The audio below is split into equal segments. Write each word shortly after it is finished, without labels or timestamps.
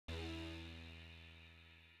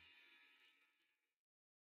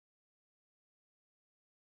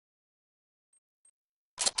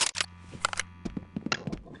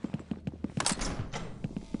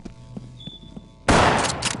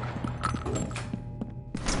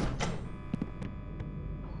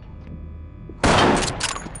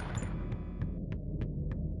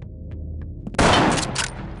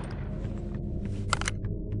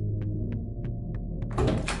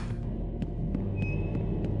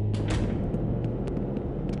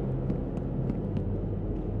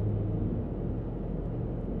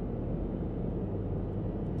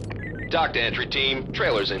Dock to entry team.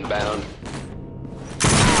 Trailers inbound.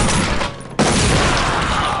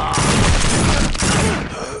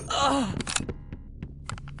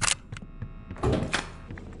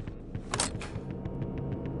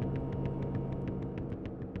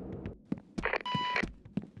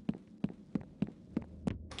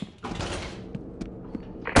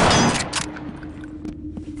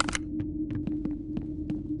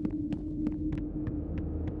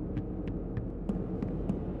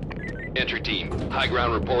 Entry team. High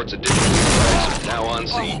ground reports additional suspects are now on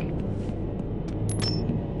scene.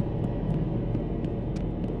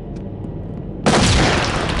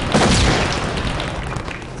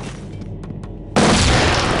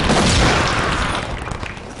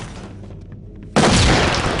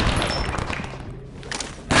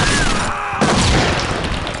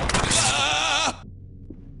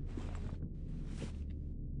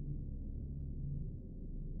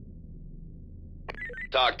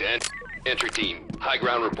 Dock to entry team. High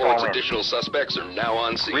ground reports additional suspects are now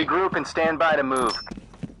on scene. Regroup and stand by to move.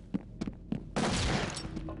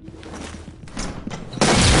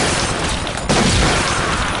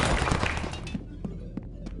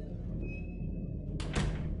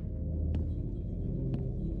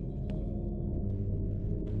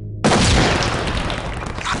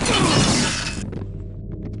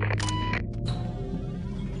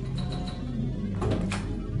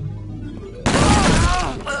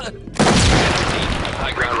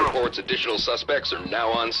 Additional suspects are now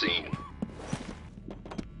on scene.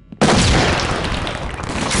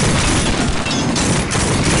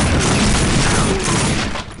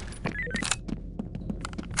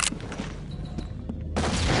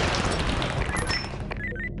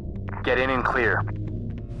 Get in and clear.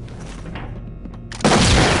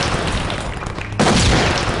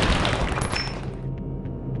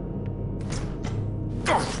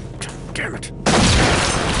 Damn it.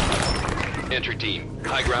 Entry team.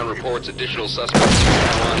 High ground reports additional suspects are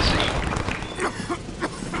now on scene.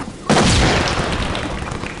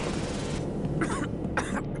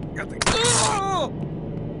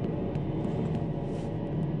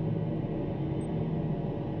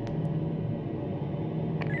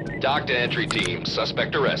 Dock to entry team.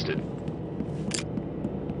 Suspect arrested.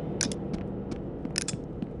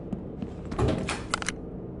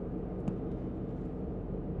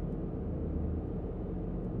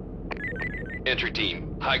 Entry team.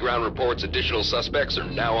 High ground reports additional suspects are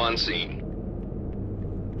now on scene.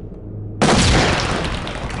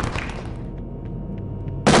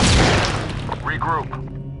 Regroup.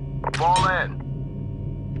 Fall in.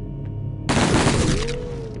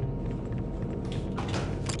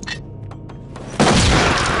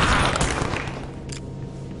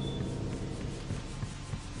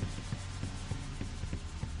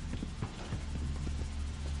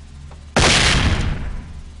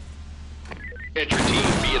 Entry team,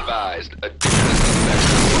 be advised. Additional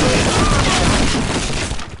suspects.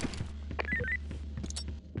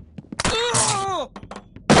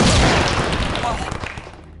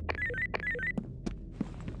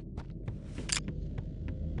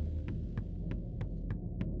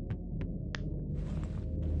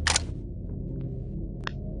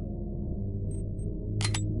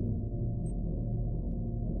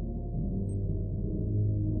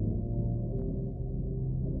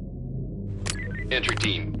 Entry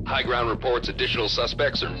team. High ground reports additional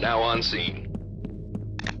suspects are now on scene.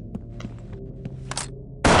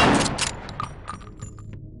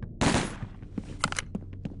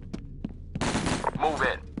 Move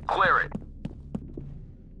in. Clear it.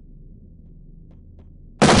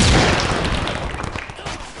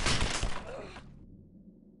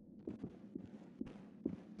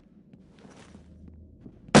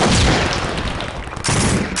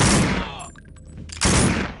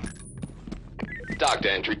 Dock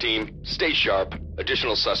to entry team. Stay sharp.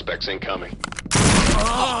 Additional suspects incoming.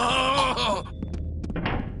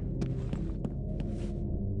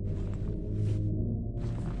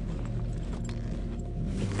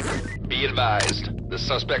 Be advised. The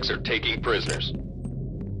suspects are taking prisoners.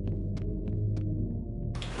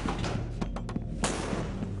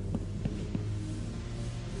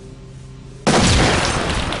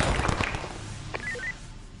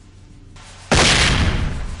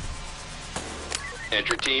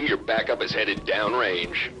 Entry team, your backup is headed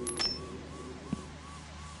downrange.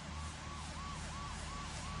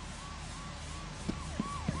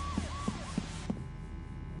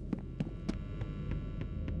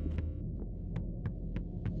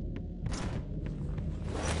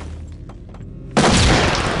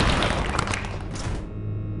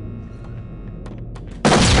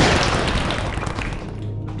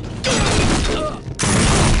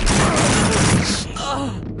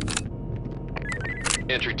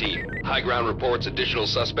 High ground reports additional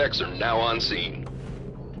suspects are now on scene.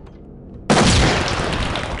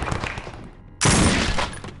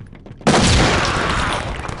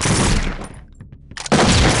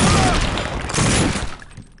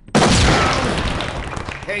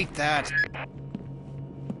 Hate that.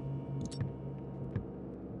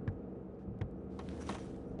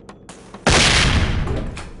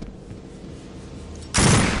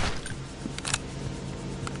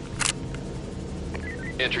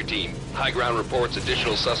 Entry team, high ground reports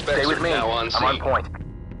additional suspects Stay with are me. now on scene. I'm on point.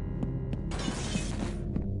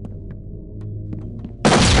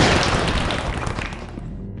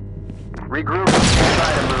 Regroup. Stand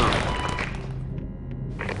by to move.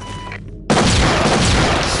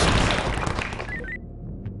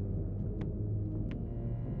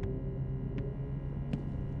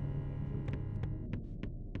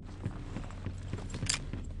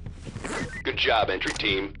 Good job, entry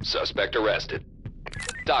team. Suspect arrested.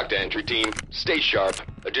 Dock to entry team. Stay sharp.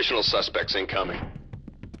 Additional suspects incoming.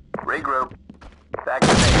 Regroup. Back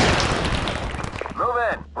to me. Move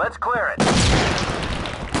in. Let's clear it.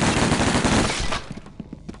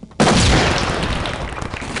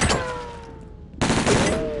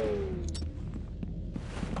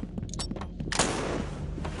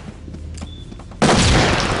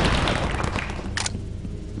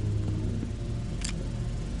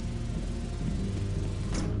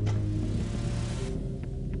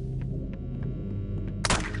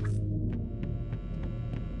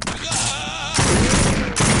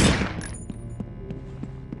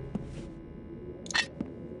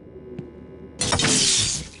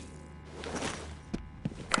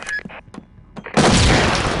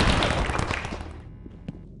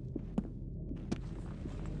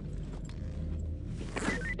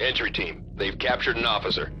 Entry team, they've captured an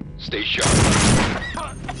officer. Stay sharp.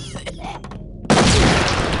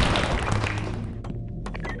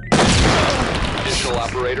 Additional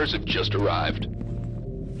operators have just arrived.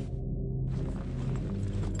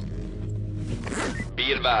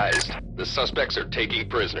 Be advised, the suspects are taking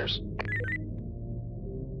prisoners.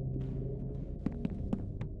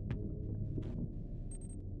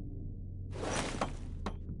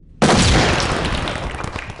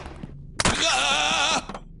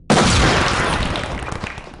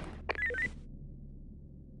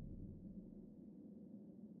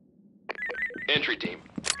 Entry team.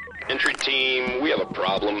 Entry team, we have a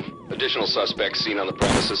problem. Additional suspects seen on the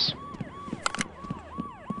premises.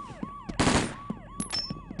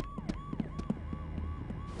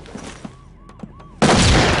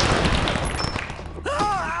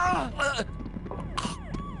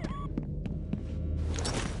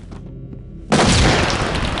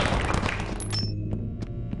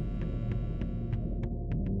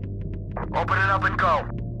 Open it up and go.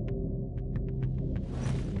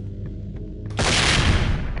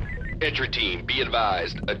 Entry team, be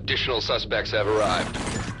advised, additional suspects have arrived.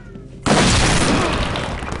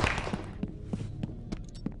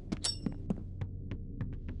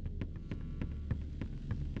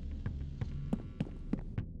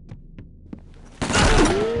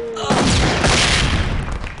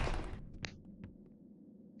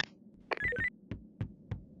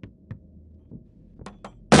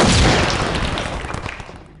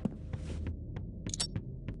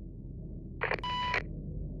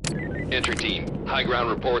 Entry team, high ground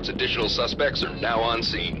reports additional suspects are now on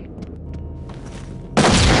scene.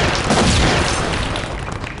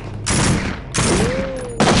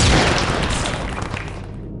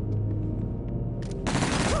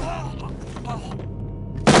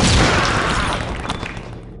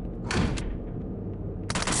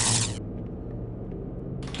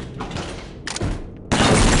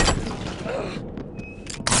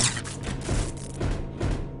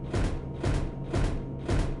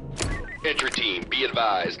 Entry team, be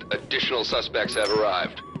advised, additional suspects have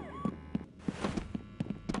arrived.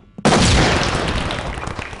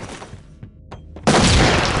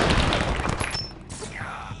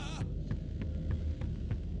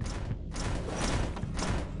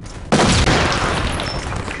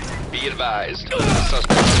 Be advised,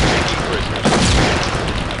 suspects are taking prisoners.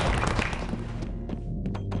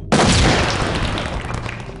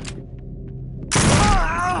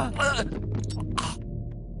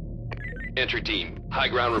 Entry team, high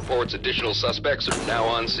ground reports additional suspects are now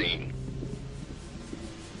on scene.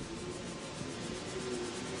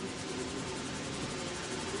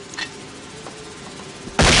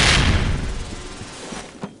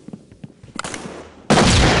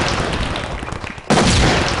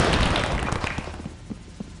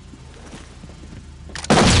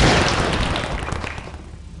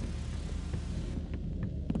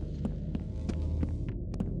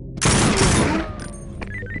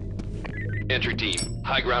 Entry team,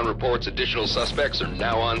 high ground reports additional suspects are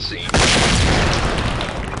now on scene.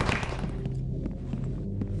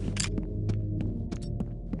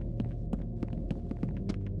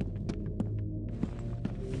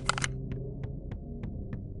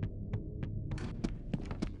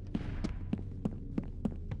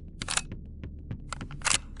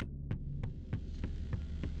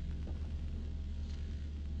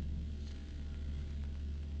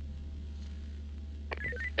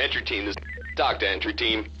 Entry team, this Dock to entry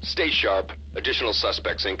team. Stay sharp. Additional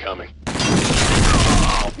suspects incoming.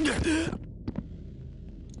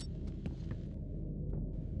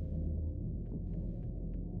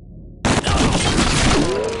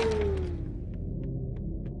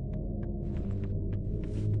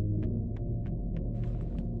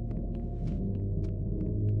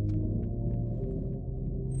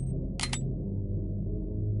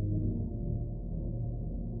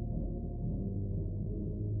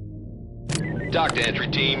 Dock to entry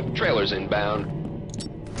team. Trailers inbound.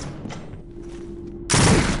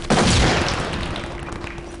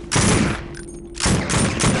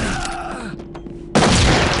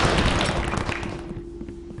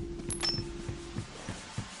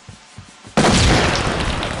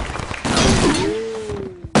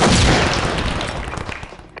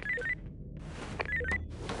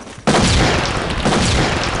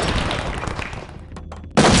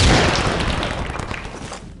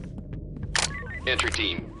 Entry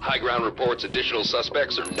team, high ground reports additional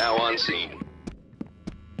suspects are now on scene.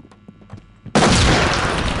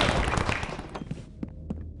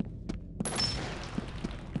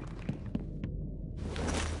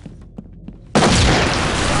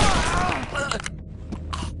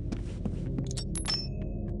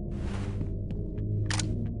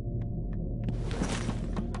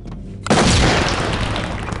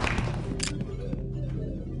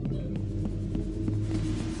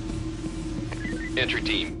 Entry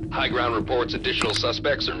team, high ground reports additional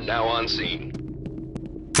suspects are now on scene.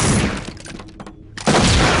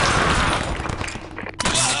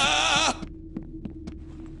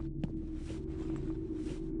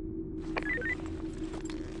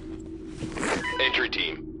 Entry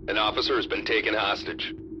team, an officer has been taken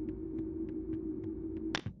hostage.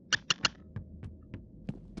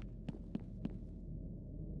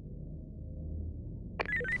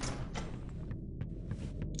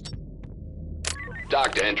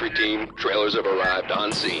 Dock to entry team. Trailers have arrived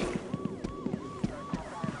on scene.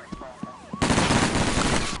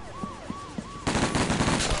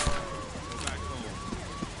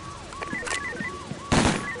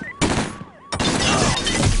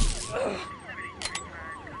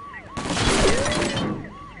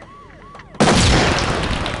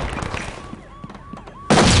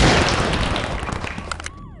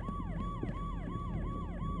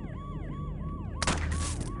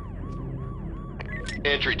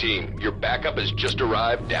 Entry team, your backup has just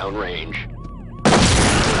arrived downrange.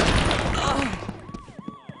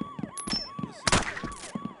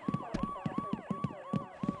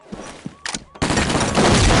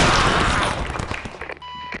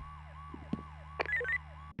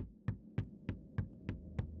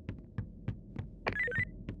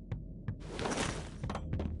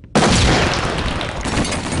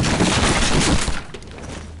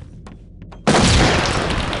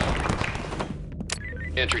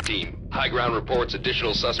 Entry team, high ground reports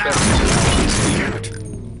additional suspects. Damn it.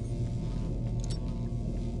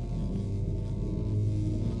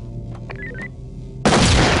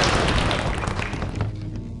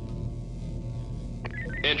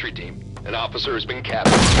 Entry team, an officer has been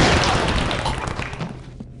captured.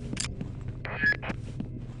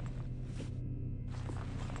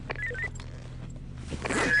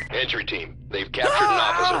 Entry team, they've captured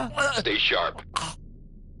an officer. Stay sharp.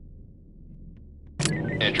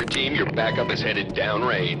 Entry team, your backup is headed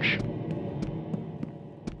downrange.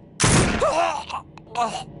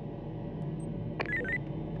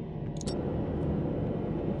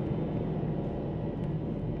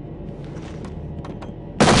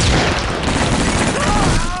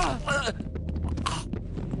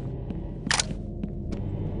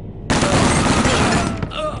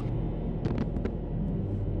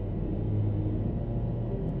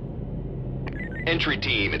 Entry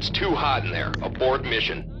team, it's too hot in there. Abort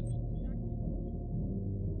mission.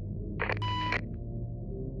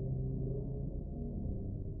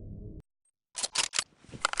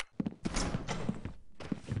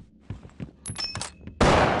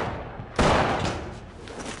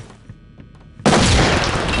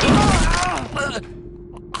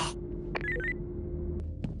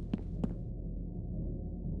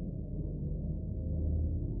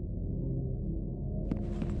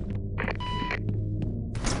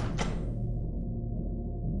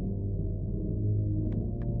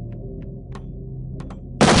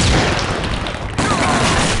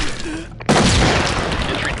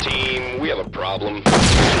 team, we have a problem.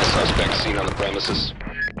 Additional suspects seen on the premises.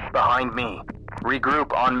 Behind me.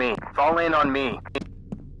 Regroup on me. Fall in on me.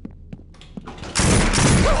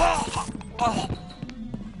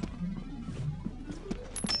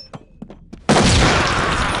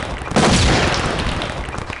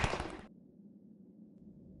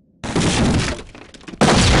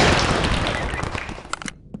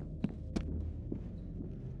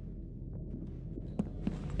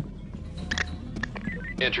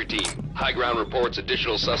 Entry team, high ground reports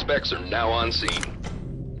additional suspects are now on scene.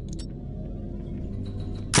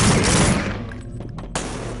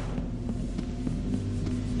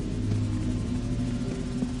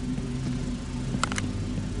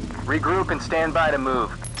 Regroup and stand by to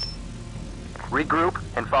move. Regroup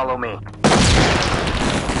and follow me.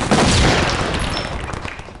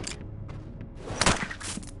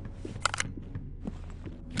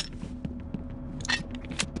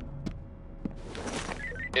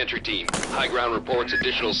 Entry team, high ground reports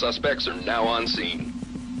additional suspects are now on scene.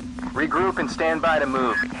 Regroup and stand by to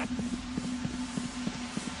move.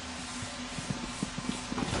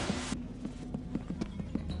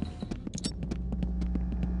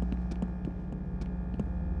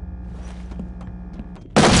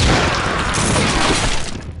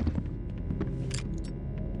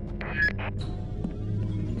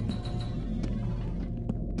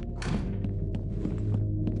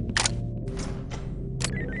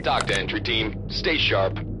 Dock to entry team, stay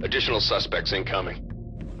sharp. Additional suspects incoming.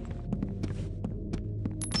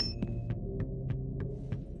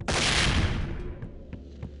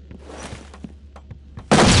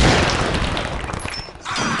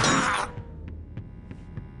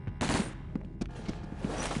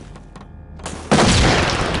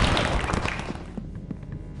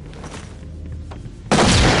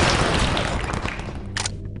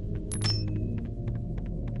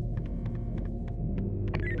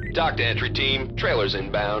 Dock to entry team, trailers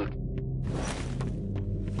inbound.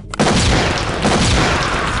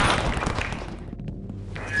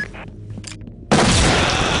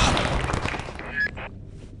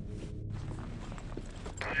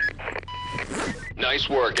 Nice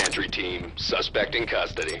work, entry team. Suspect in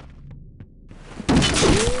custody.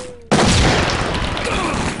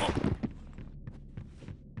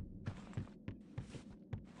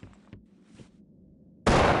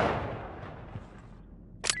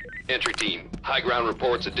 Entry team, high ground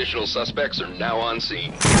reports additional suspects are now on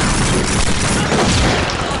scene.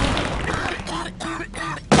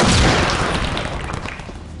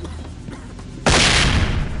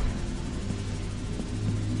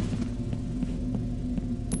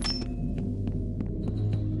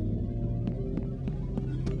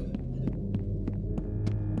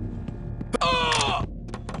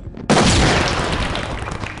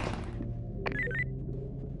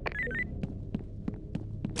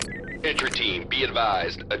 Entry team, be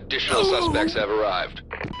advised, additional suspects have arrived.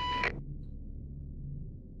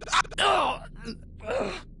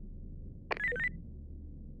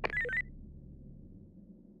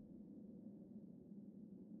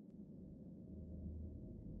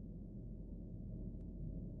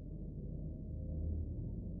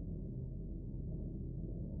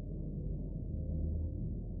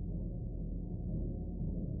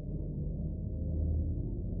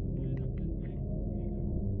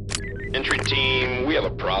 Entry team, we have a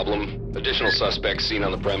problem. Additional suspects seen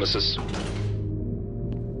on the premises.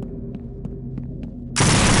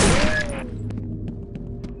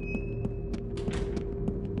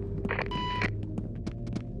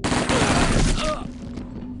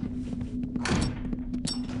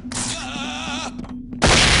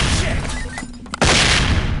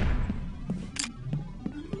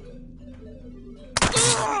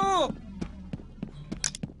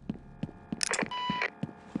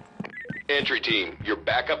 Entry team, your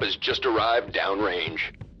backup has just arrived downrange.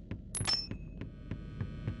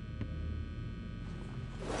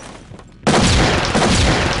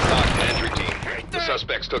 Dock to entry team. The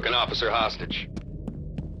suspects took an officer hostage.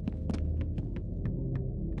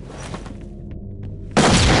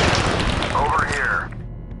 Over here.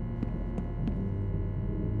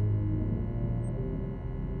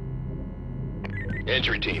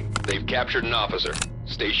 Entry team, they've captured an officer.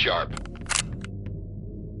 Stay sharp.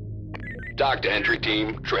 Dock to entry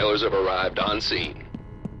team, trailers have arrived on scene.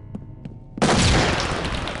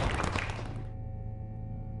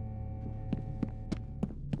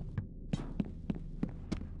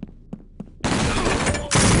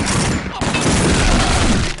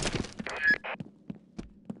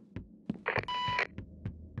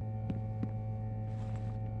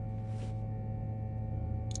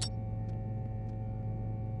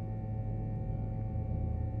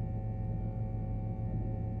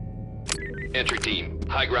 Entry team,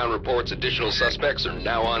 high ground reports additional suspects are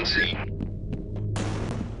now on scene.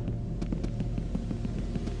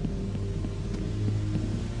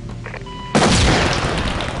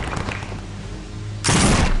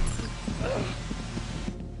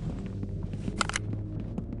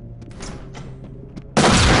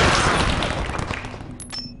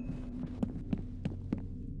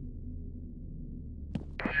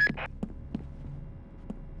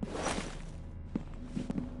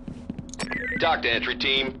 Dock to entry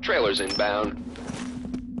team, trailers inbound.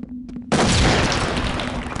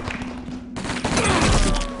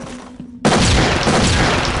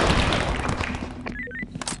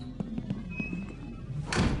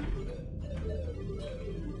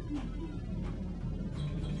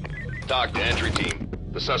 Dock to entry team.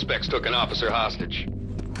 The suspects took an officer hostage.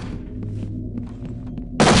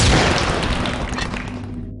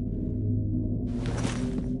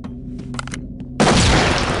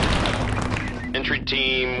 Entry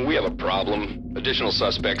team, we have a problem. Additional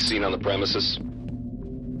suspects seen on the premises.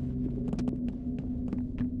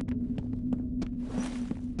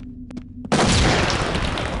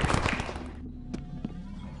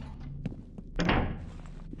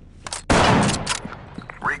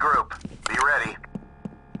 Regroup. Be ready.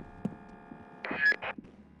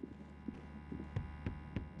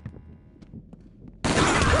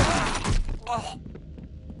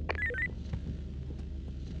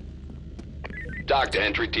 Dock to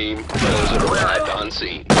entry team, trailers have arrived on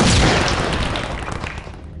scene.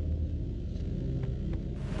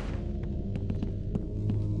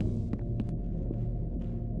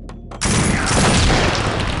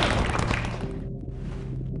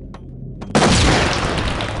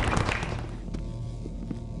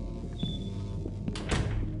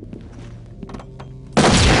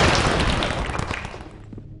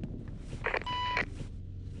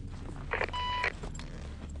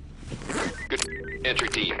 Good. Entry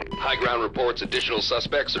team, high ground reports additional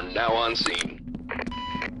suspects are now on scene.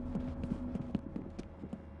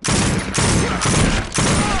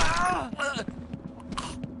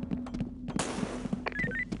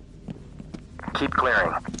 Keep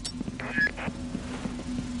clearing.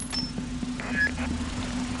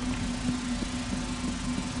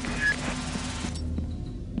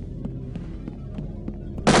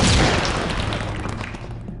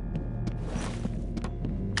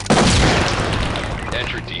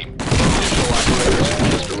 Entry team, additional operators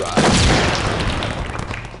have just arrived.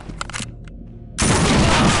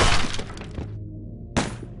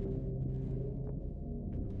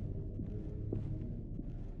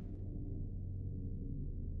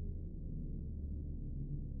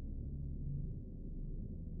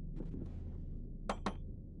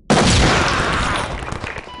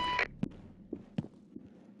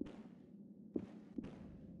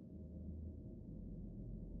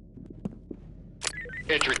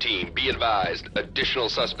 Entry team, be advised, additional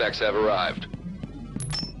suspects have arrived.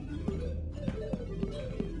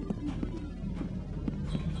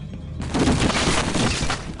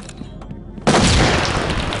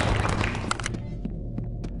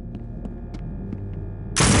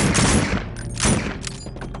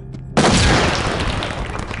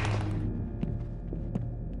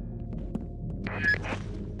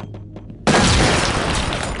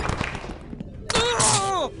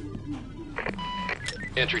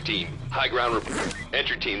 Entry team, high ground report.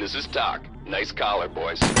 Entry team, this is Doc. Nice collar,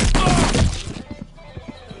 boys.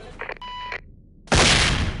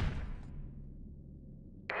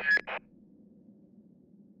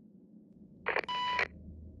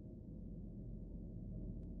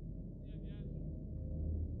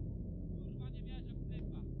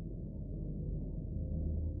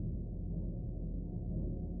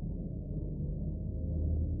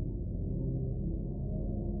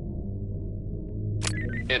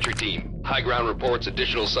 Entry team, high ground reports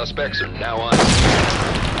additional suspects are now on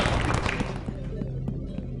scene.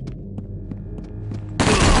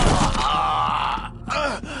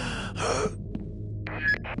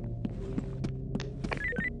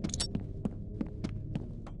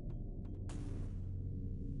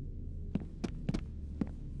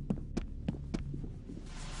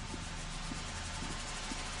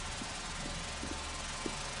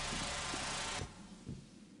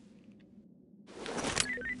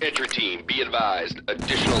 Entry team, be advised,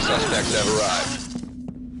 additional suspects have arrived.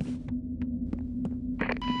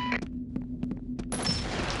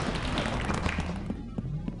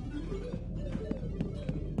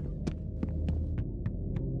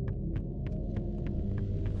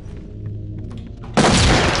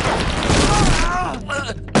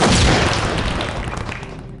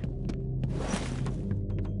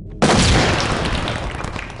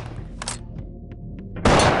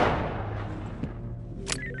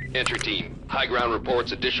 Entry team, high ground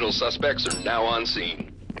reports additional suspects are now on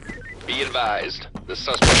scene. Be advised, the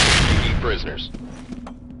suspects are taking prisoners.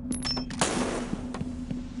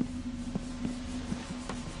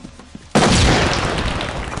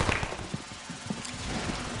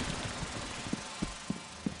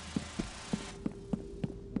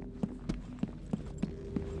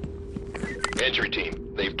 Entry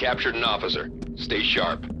team, they've captured an officer. Stay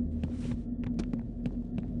sharp.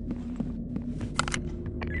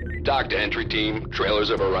 Dock to entry team, trailers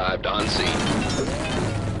have arrived on scene.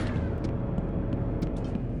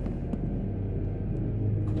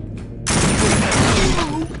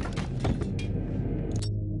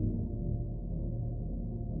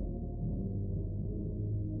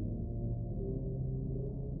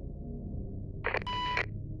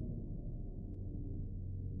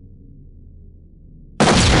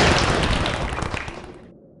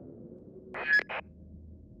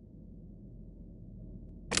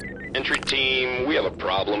 Entry team, we have a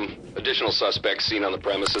problem. Additional suspects seen on the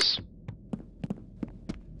premises.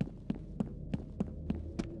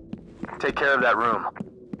 Take care of that room.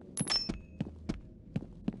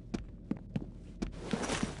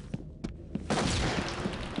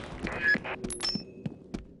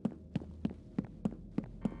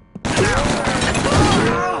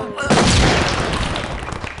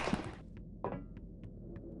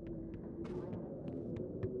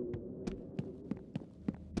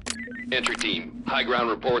 Entry team, high ground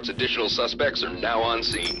reports additional suspects are now on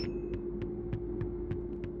scene.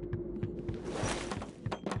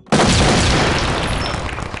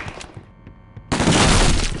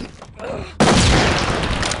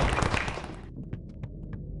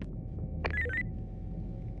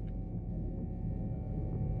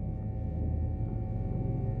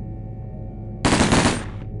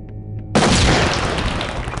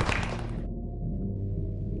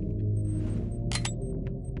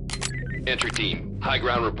 Entry team, high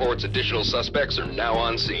ground reports additional suspects are now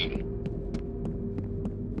on scene.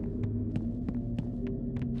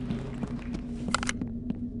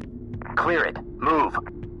 Clear it. Move.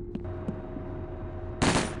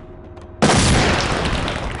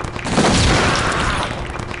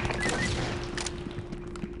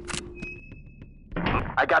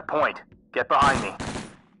 I got point. Get behind me.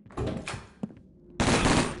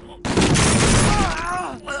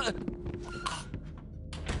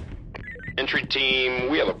 Entry team,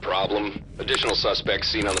 we have a problem. Additional suspects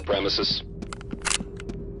seen on the premises.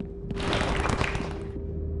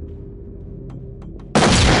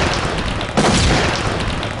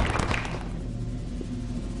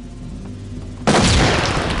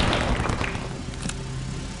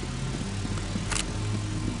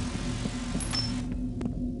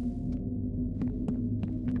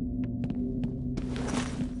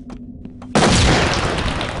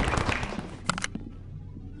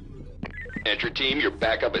 Entry team, your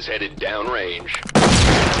backup is headed downrange.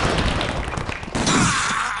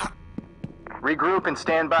 Regroup and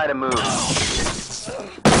stand by to move.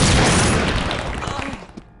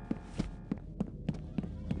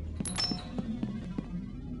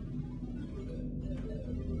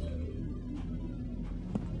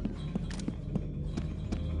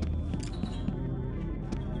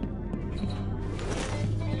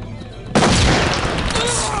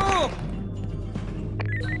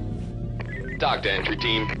 Dock to entry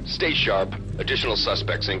team, stay sharp. Additional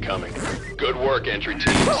suspects incoming. Good work, entry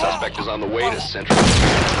team. Suspect is on the way to Central.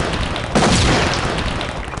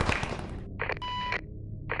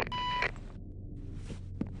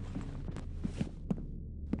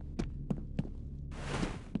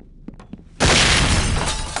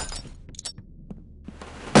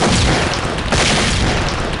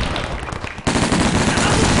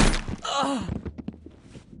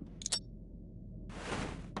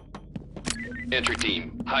 Entry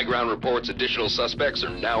team, high ground reports additional suspects are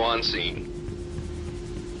now on scene.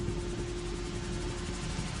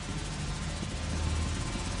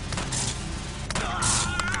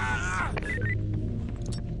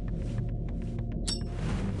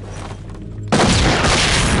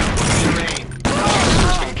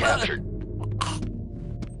 Has been captured.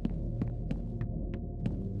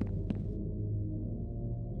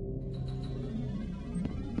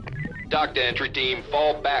 Dock to entry team,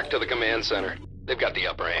 fall back to the command center. They've got the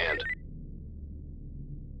upper hand.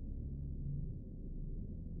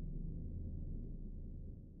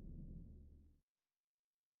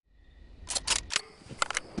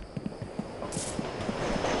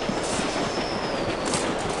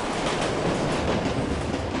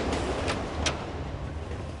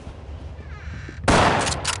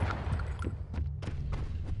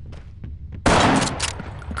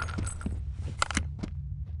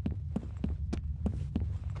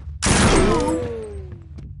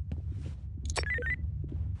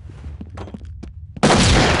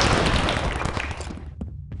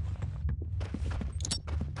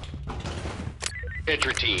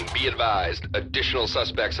 Entry team, be advised. Additional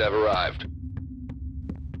suspects have arrived.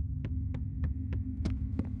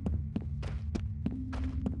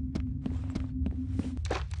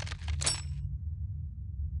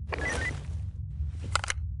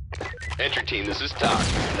 Entry team, this is Doc.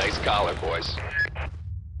 Nice collar, boys.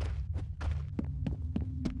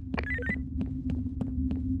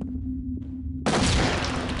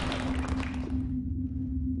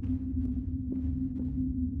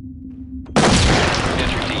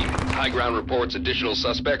 Entry team, high ground reports additional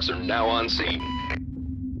suspects are now on scene.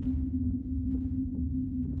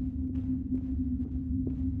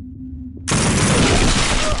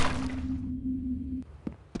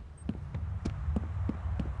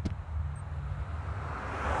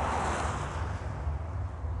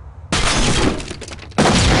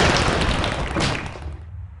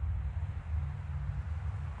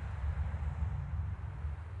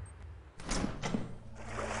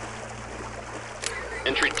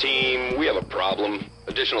 Entry team, we have a problem.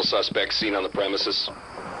 Additional suspects seen on the premises.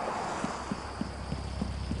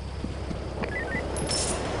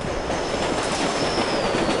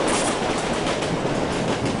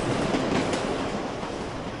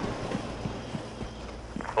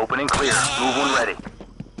 Opening clear. Move when ready.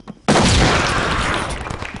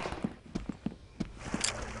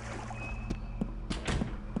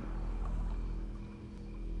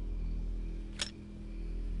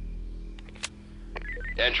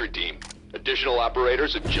 Entry team, additional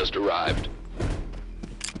operators have just arrived.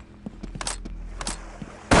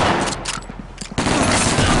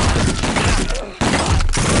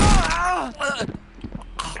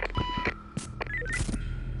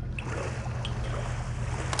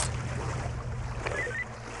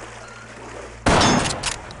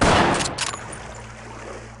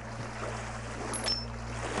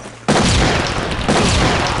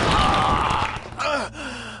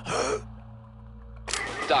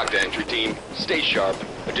 Dock to entry team, stay sharp.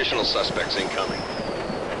 Additional suspects incoming.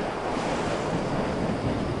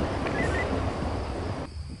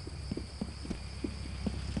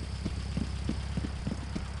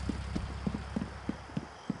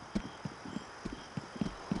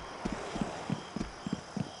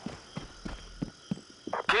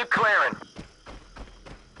 Keep clearing.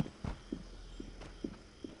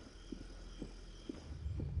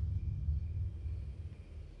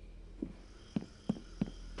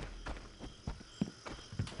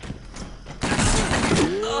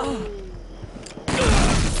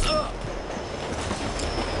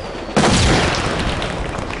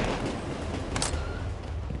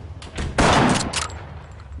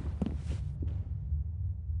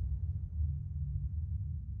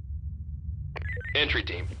 Entry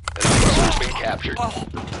team, an officer's been captured.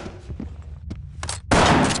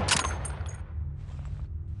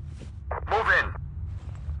 Move in.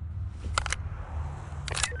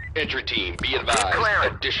 Entry team, be advised.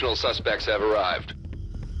 clearing. Additional suspects have arrived.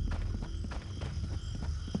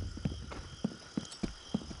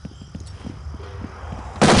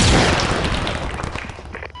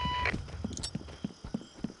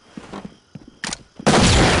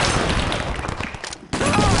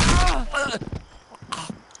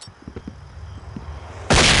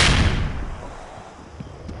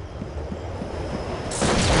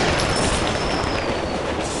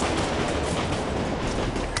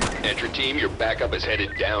 Entry team, your backup is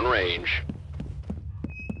headed downrange.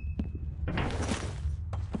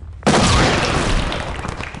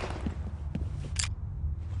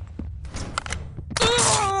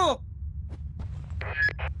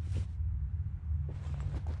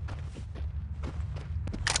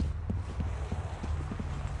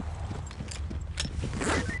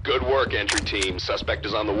 Good work, entry team. Suspect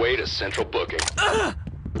is on the way to central booking.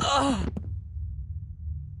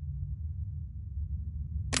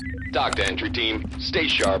 Dock to entry team. Stay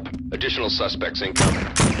sharp. Additional suspects incoming.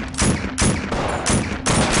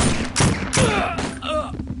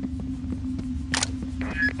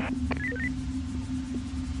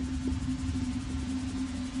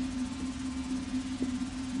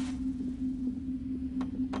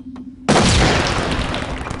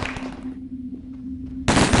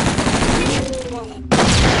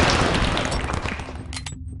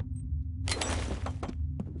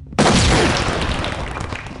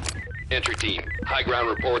 Entry team, high ground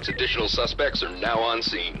reports additional suspects are now on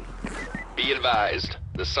scene. Be advised,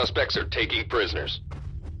 the suspects are taking prisoners.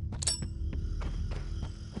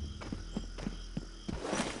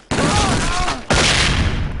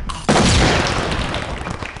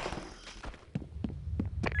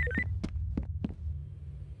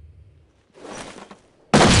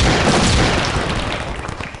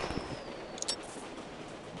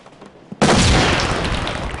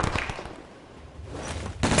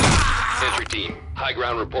 team, high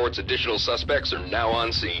ground reports additional suspects are now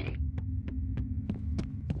on scene.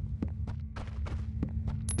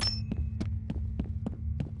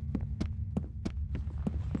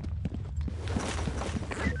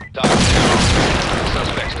 Talk down.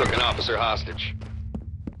 Suspects took an officer hostage.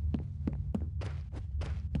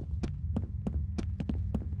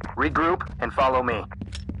 Regroup and follow me.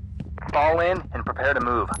 Fall in and prepare to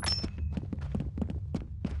move.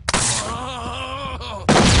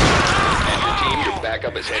 Enter team, your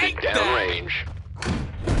backup is headed downrange.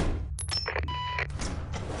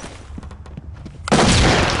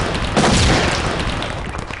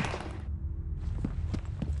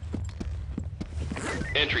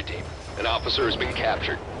 Entry team, an officer has been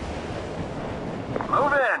captured.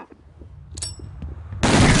 Move in!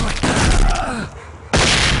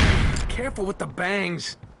 Careful with the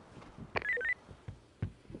bangs.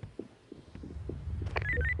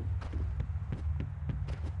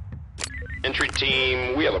 Entry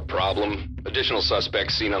team, we have a problem. Additional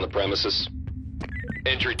suspects seen on the premises.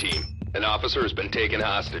 Entry team, an officer has been taken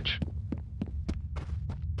hostage.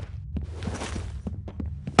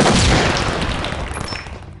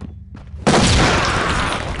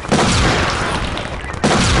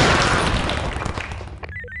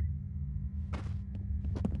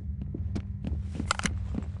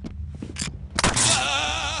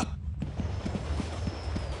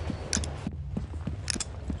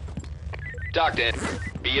 Docked in.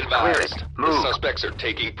 Be advised. Move. The suspects are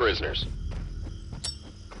taking prisoners.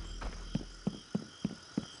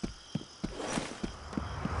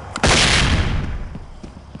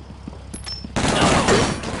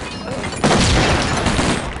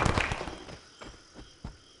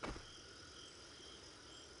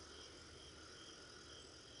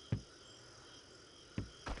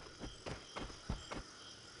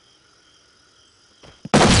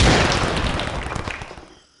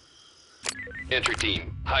 Entry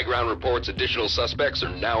team, high ground reports additional suspects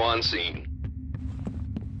are now on scene.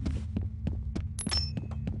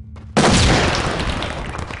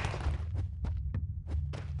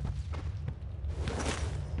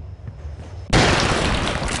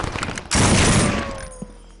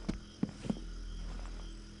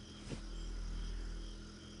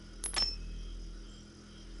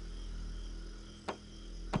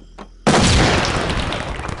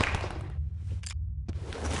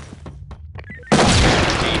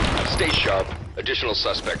 Stay sharp. Additional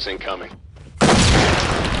suspects incoming.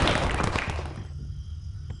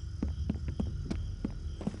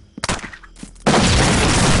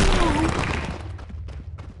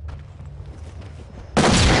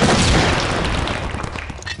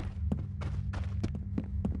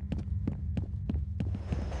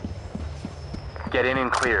 Get in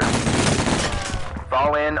and clear.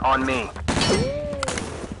 Fall in on me.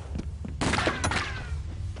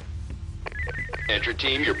 Entry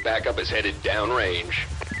team, your backup is headed downrange.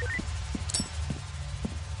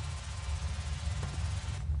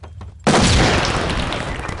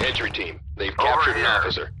 Entry team, they've captured an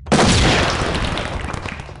officer.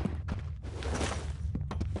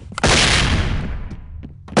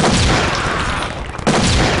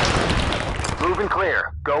 Move and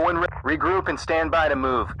clear. Go and regroup and stand by to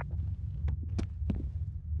move.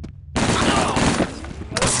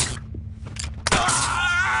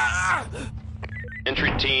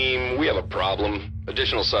 Entry team, we have a problem.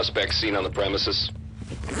 Additional suspects seen on the premises.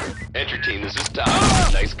 Entry team, this is Tom.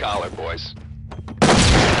 Nice collar, boys.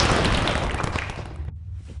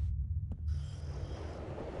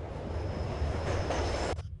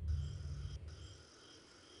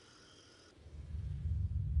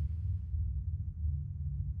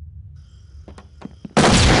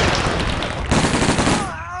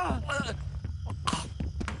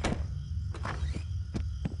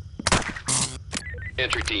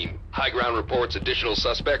 Entry team, high ground reports additional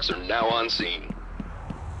suspects are now on scene.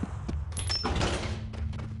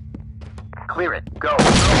 Clear it. Go.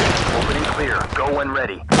 Open and clear. Go when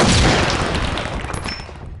ready.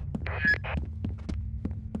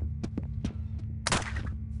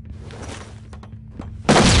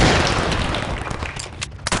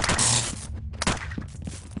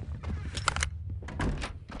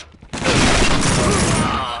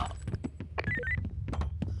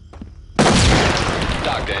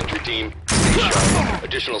 Doctor, entry team, stay sharp.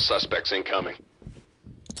 Additional suspects incoming.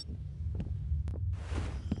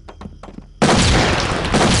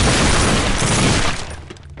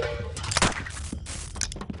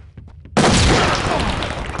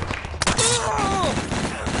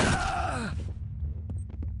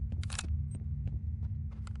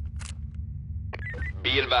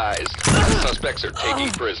 Be advised, suspects are taking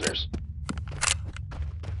prisoners.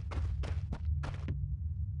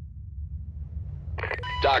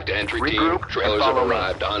 Dock to entry team. Regroup and Trailers have follow me.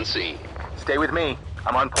 arrived on scene. Stay with me.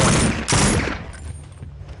 I'm on point.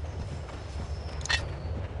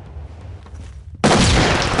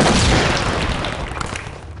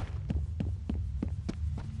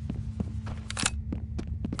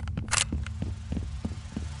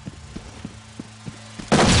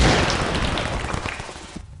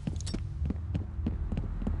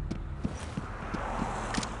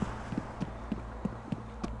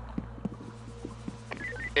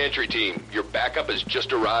 Entry team, your backup has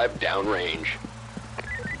just arrived downrange.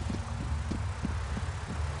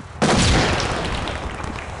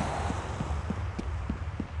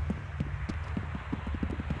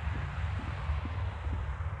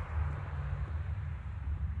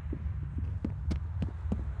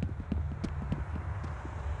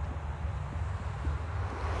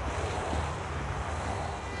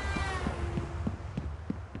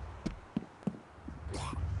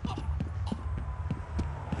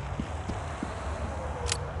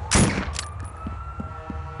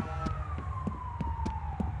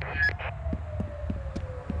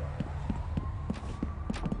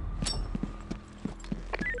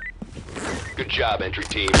 Good job, entry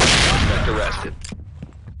team. Suspect arrested.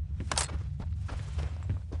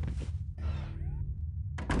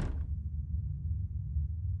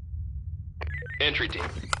 Entry team,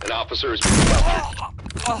 an officer has been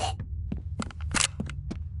captured.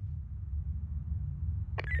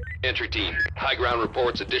 Entry team, high ground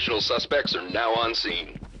reports additional suspects are now on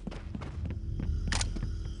scene.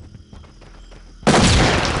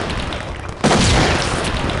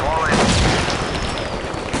 Fall in.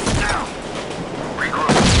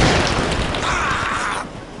 Regroup.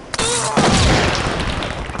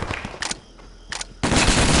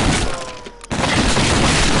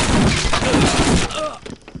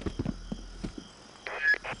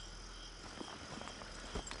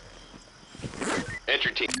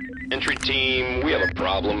 Entry team, we have a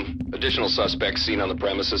problem. Additional suspects seen on the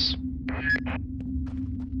premises.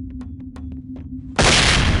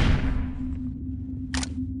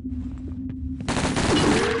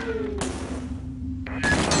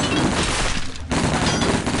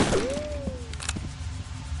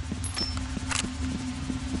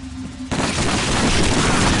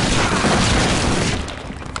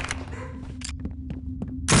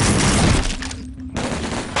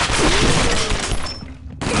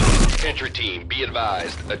 Entry team, be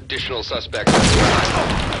advised. Additional suspects have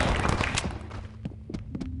arrived.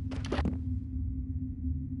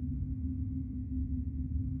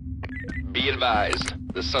 Be advised.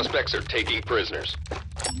 The suspects are taking prisoners.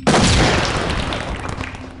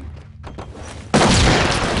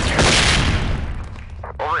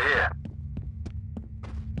 Over here.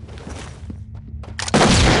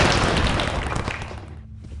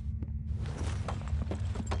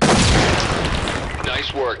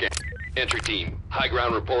 Nice work, entry team. High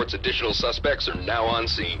ground reports additional suspects are now on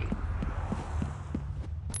scene.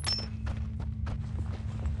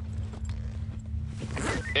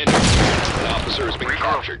 Entry team, an officer has been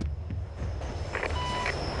captured.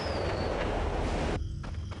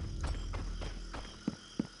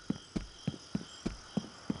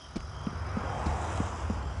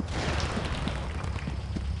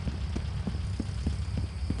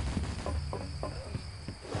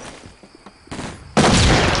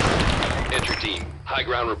 Entry team, high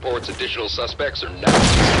ground reports additional suspects are now on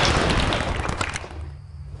scene.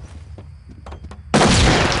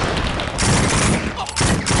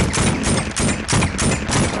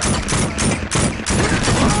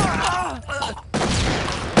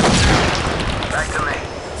 Back to me.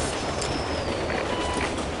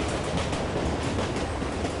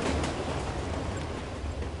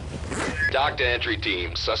 Dock to entry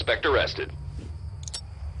team, suspect arrested.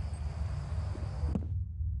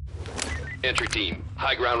 Entry team,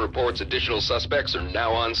 high ground reports additional suspects are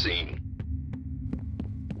now on scene.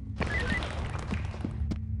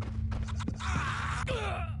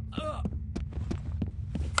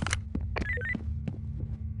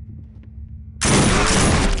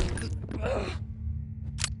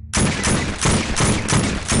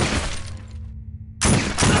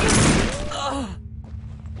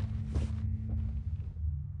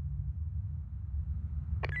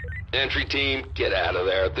 Entry team, get out of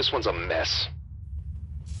there. This one's a mess.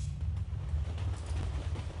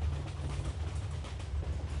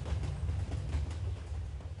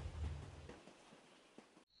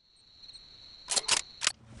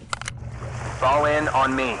 Fall in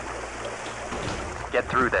on me. Get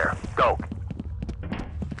through there. Go.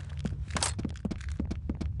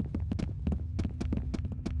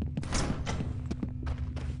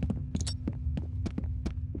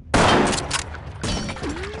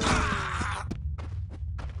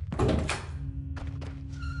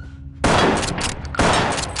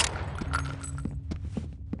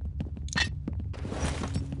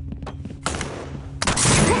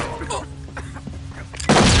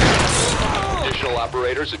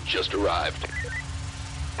 operators have just arrived.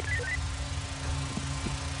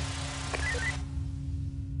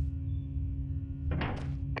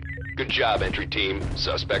 Good job, entry team.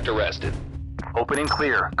 Suspect arrested. Open and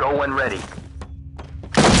clear. Go when ready.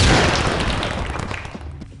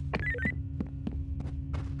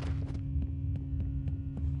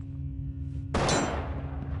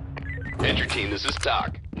 Entry team, this is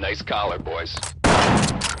Doc. Nice collar, boys.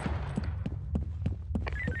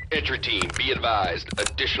 Entry team, be advised.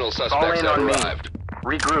 Additional Fall suspects in have on me. arrived.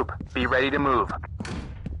 Regroup. Be ready to move.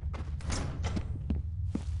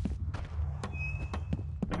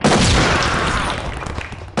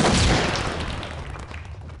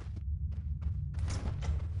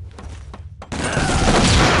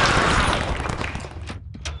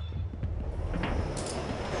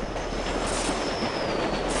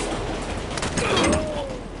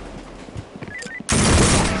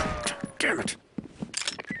 Damn it.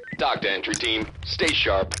 Doc to entry team, stay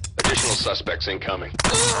sharp. Additional suspects incoming.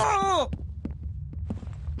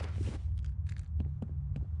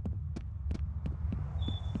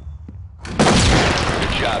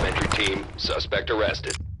 Good job, entry team. Suspect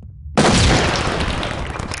arrested.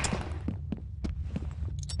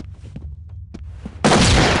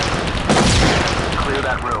 Clear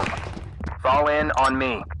that room. Fall in on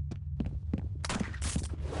me.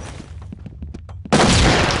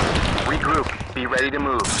 Regroup. Be ready to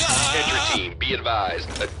move. Entry team, be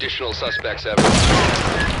advised. Additional suspects have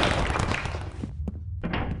arrived.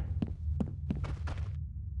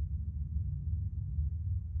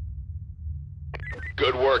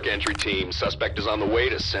 Good work, entry team. Suspect is on the way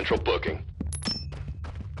to central booking.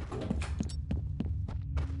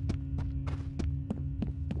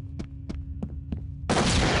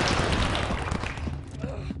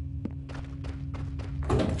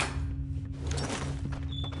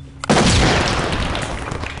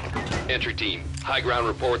 Entry team, high ground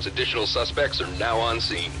reports additional suspects are now on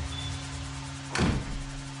scene.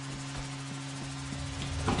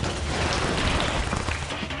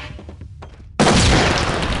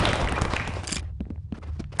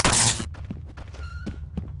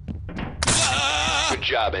 Good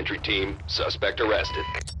job, entry team. Suspect arrested.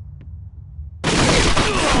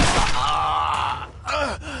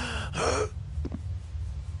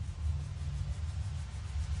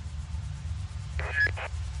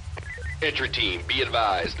 Entry team, be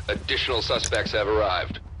advised. Additional suspects have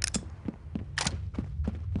arrived.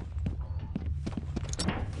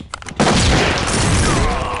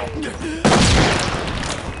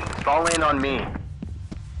 Fall in on me.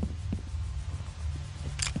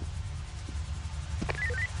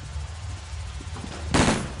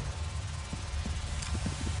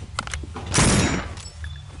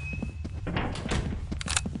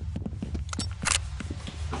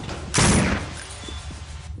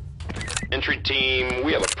 Entry team,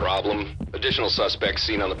 we have a problem. Additional suspects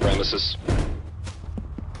seen on the premises.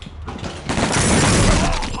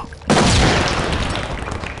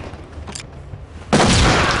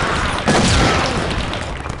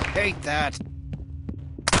 Hate that.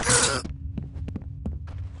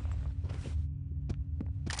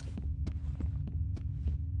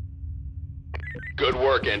 Good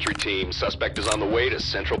work, entry team. Suspect is on the way to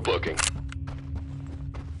central booking.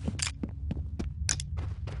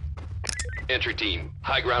 Entry team,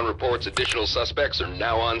 high ground reports additional suspects are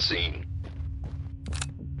now on scene.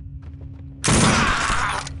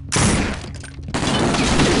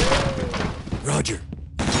 Roger.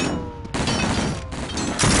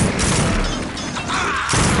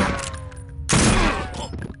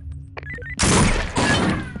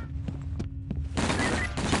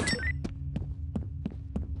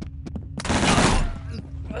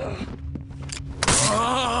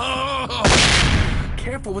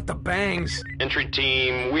 Careful with the bangs. Entry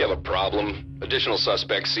team, we have a problem. Additional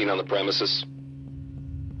suspects seen on the premises.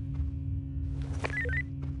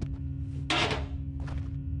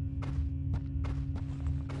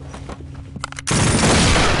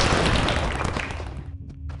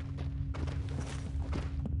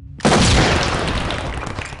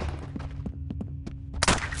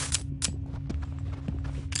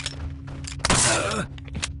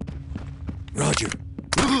 Roger.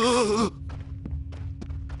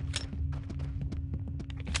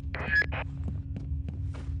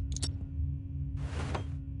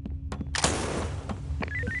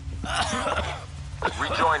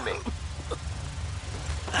 Rejoin me.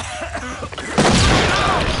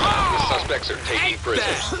 The suspects are taking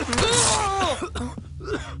prisoners.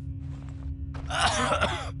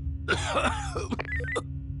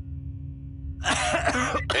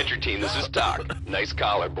 Entry team, this is Doc. Nice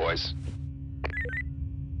collar, boys.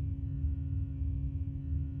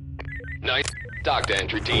 Nice. Dock to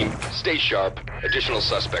entry team. Stay sharp. Additional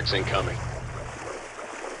suspects incoming.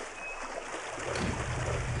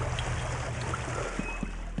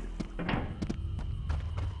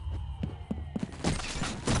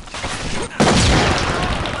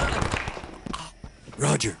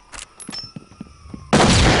 Roger.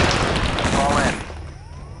 Fall in.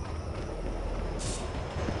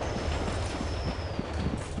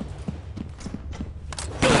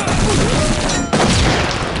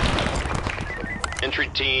 Entry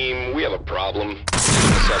team, we have a problem.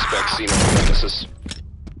 Suspect seen on the premises.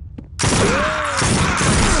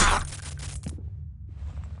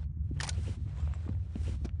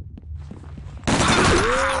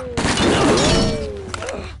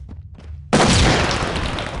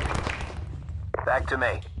 Back to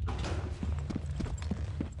me.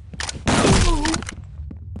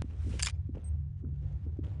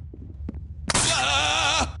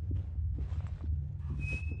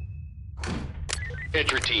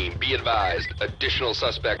 Entry team, be advised. Additional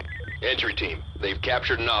suspect. Entry team, they've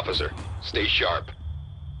captured an officer. Stay sharp.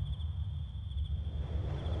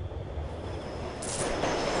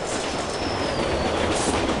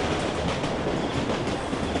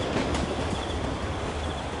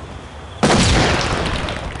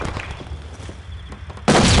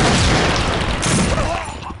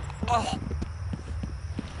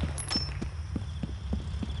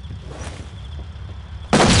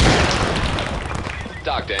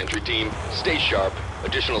 Dock to entry team. Stay sharp.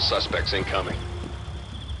 Additional suspects incoming.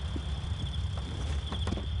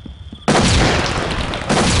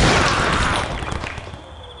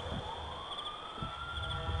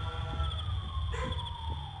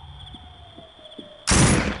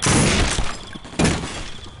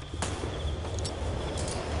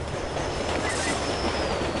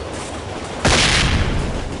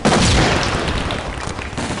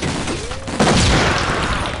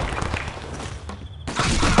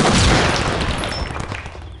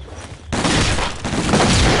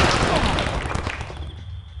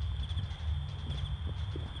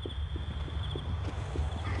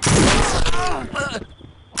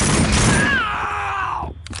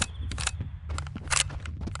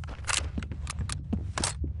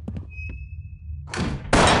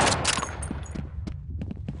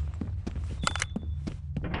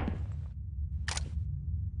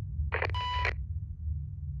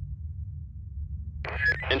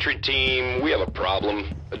 Entry team, we have a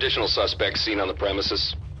problem. Additional suspects seen on the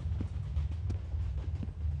premises.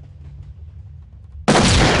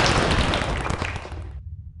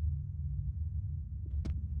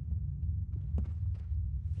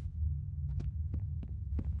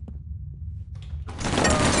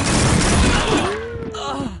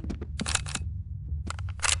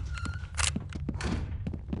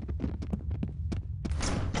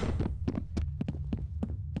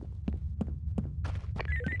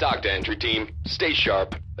 Dock to entry team. Stay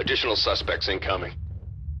sharp. Additional suspects incoming.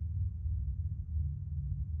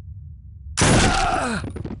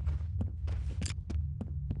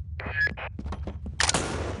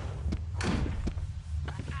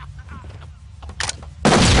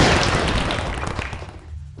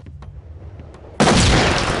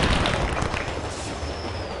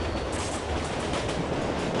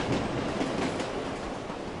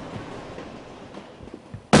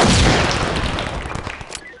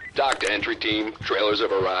 Dock to entry team. Trailers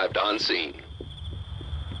have arrived on scene.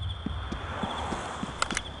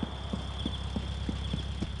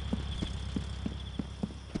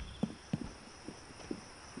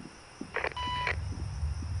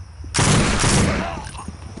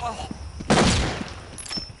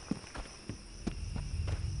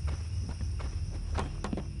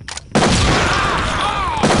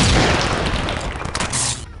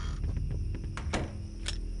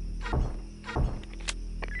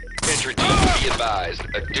 Entry team, be advised.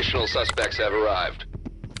 Additional suspects have arrived.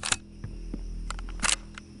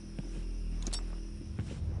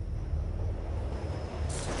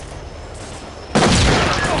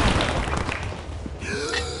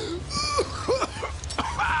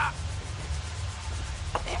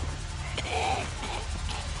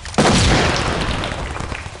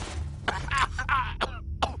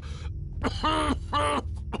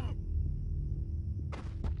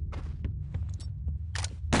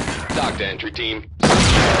 Dock to entry team.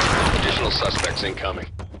 Additional suspects incoming.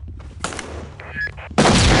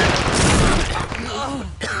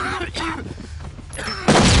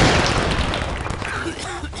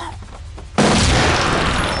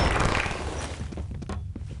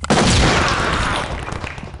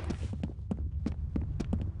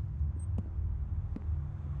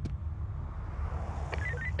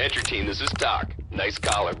 Entry team, this is Doc. Nice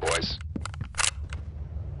collar, boys.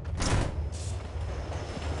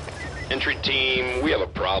 Entry team, we have a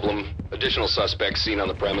problem. Additional suspects seen on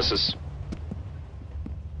the premises.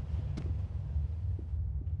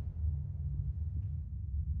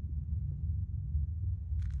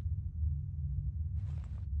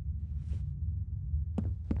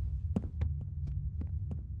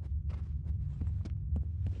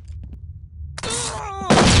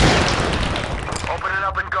 Open it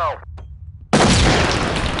up and go.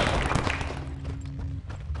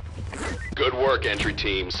 Good work, entry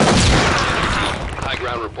teams. Entry team, high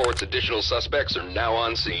ground reports additional suspects are now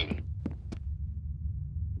on scene.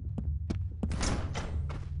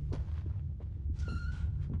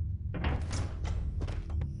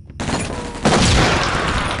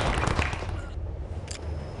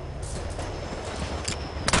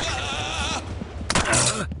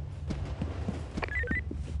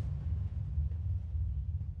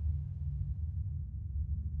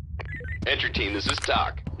 Entry team, this is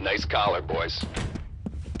TOC. Nice collar, boys.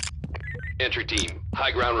 Entry team,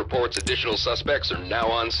 high ground reports additional suspects are now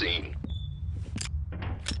on scene.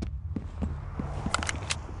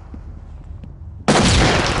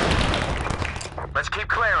 Let's keep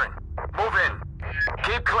clearing. Move in.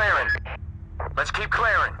 Keep clearing. Let's keep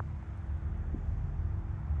clearing.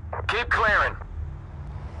 Keep clearing.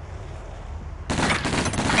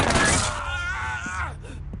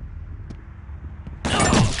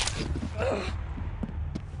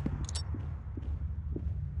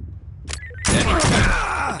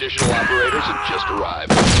 Additional operators have just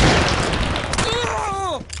arrived.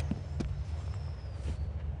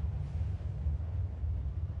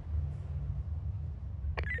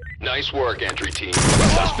 Nice work, entry team.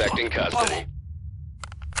 Suspect in custody.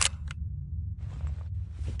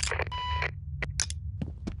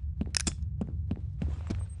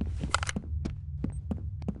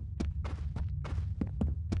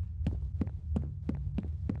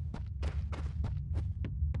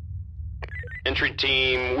 Entry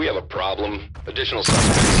team, we have a problem. Additional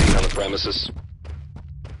suspects seen on the premises.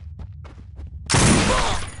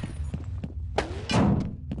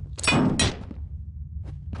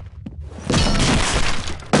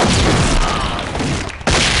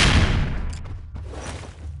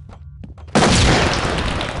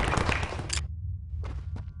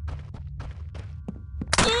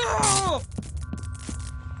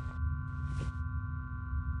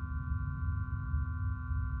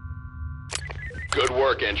 Good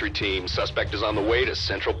work, entry team. Suspect is on the way to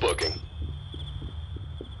central booking.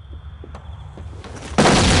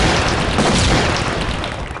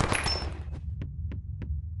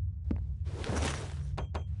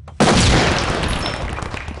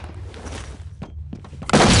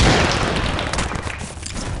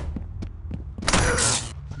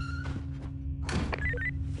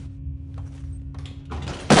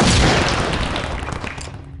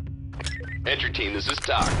 Entry team, this is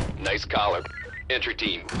TOC. Nice collar. Entry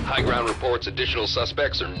team, high ground reports additional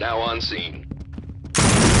suspects are now on scene.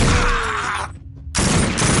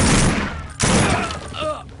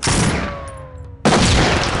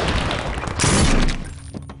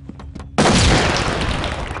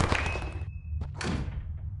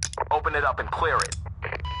 Open it up and clear it.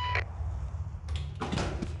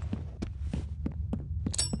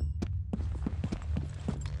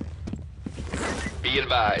 Be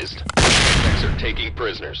advised, suspects are taking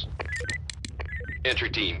prisoners.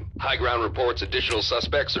 Entry team, high ground reports additional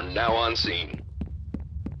suspects are now on scene.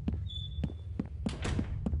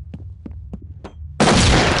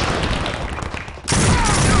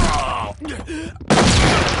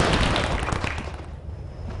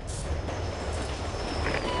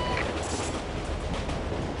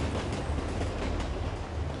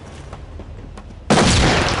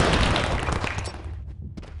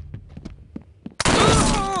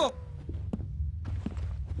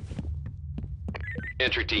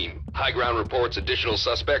 Entry team, high ground reports additional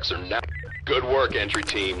suspects are now... Good work, entry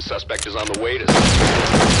team. Suspect is on the way to...